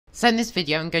So in this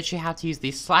video, I'm going to show you how to use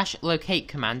the /locate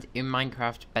command in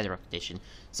Minecraft Bedrock Edition.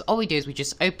 So all we do is we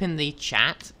just open the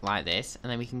chat like this,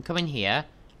 and then we can come in here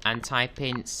and type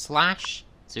in /, so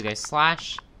we go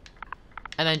 /,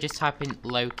 and then just type in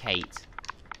locate.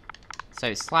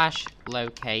 So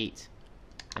 /locate,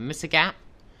 and miss a gap,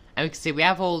 and we can see we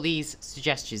have all these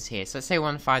suggestions here. So let's say we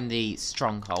want to find the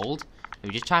stronghold. We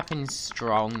just type in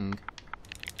stronghold,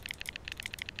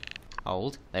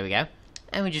 there we go,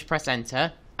 and we just press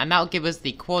enter. And that'll give us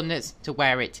the coordinates to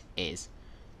where it is.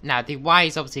 Now, the Y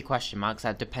is obviously question marks.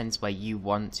 That depends where you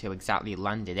want to exactly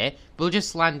land it. But it'll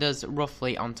just land us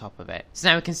roughly on top of it. So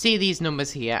now we can see these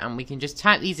numbers here, and we can just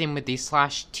type these in with the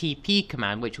 /TP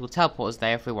command, which will teleport us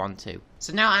there if we want to.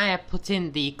 So now I have put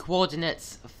in the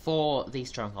coordinates for the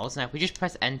strongholds. Now, if we just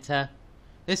press enter,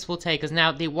 this will take us.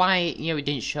 Now, the Y, it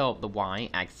didn't show up the Y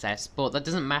access, but that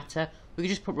doesn't matter. We can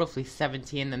just put roughly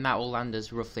 70 in, and that will land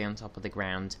us roughly on top of the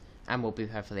ground. And we'll be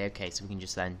perfectly okay, so we can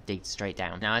just then dig straight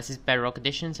down. Now, this is Bedrock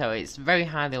Edition, so it's very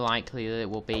highly likely that it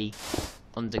will be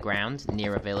underground,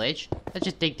 near a village. Let's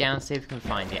just dig down and see if we can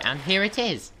find it. And here it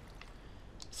is!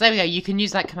 So there we go, you can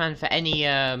use that command for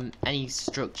any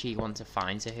structure you want to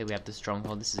find. So here we have the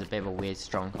stronghold. This is a bit of a weird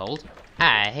stronghold.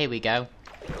 Here we go.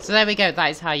 So there we go, that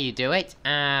is how you do it.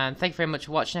 And thank you very much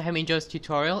for watching. I hope you enjoyed this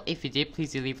tutorial. If you did,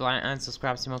 please do leave a like and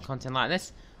subscribe to more content like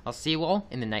this. I'll see you all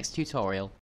in the next tutorial.